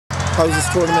how's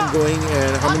this tournament going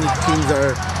and how many teams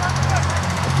are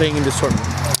playing in this tournament?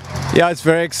 Yeah, it's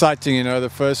very exciting. You know, the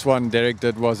first one Derek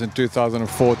did was in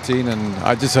 2014, and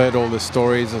I just heard all the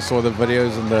stories. I saw the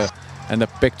videos and the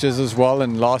pictures as well.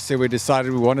 And last year we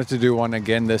decided we wanted to do one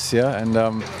again this year. And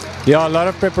yeah, a lot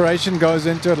of preparation goes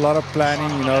into it, a lot of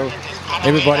planning. You know,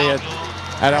 everybody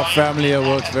at our family here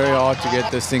works very hard to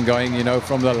get this thing going. You know,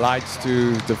 from the lights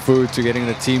to the food to getting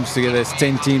the teams together. There's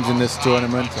 10 teams in this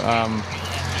tournament.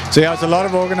 So yeah, it's a lot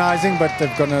of organizing, but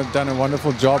they've done a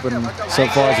wonderful job, and so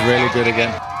far it's really good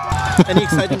again. Any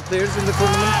exciting players in the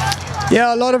tournament?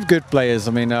 Yeah, a lot of good players.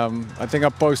 I mean, I think I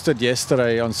posted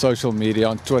yesterday on social media,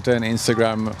 on Twitter and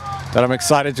Instagram, that I'm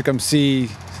excited to come see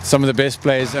some of the best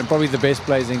players, and probably the best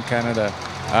players in Canada,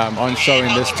 on show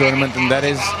in this tournament. And that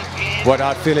is what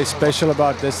I feel is special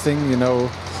about this thing. You know,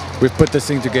 we've put this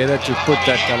thing together to put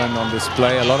that talent on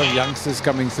display. A lot of youngsters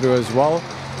coming through as well,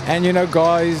 and you know,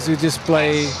 guys who just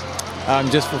play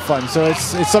just for fun. So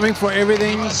it's something for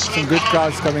everything. Some good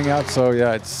crowds coming out. So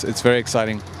yeah, it's very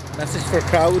exciting. Message for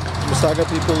crowd, Mississauga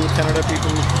people, Canada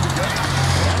people.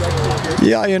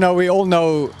 Yeah, you know, we all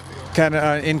know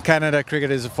in Canada cricket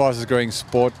is the fastest growing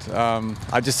sport.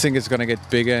 I just think it's going to get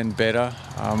bigger and better.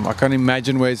 I can't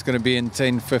imagine where it's going to be in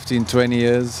 10, 15, 20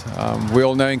 years. We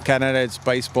all know in Canada it's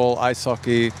baseball, ice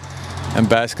hockey and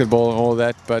basketball and all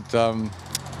that, but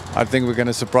I think we're going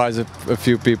to surprise a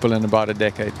few people in about a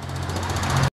decade.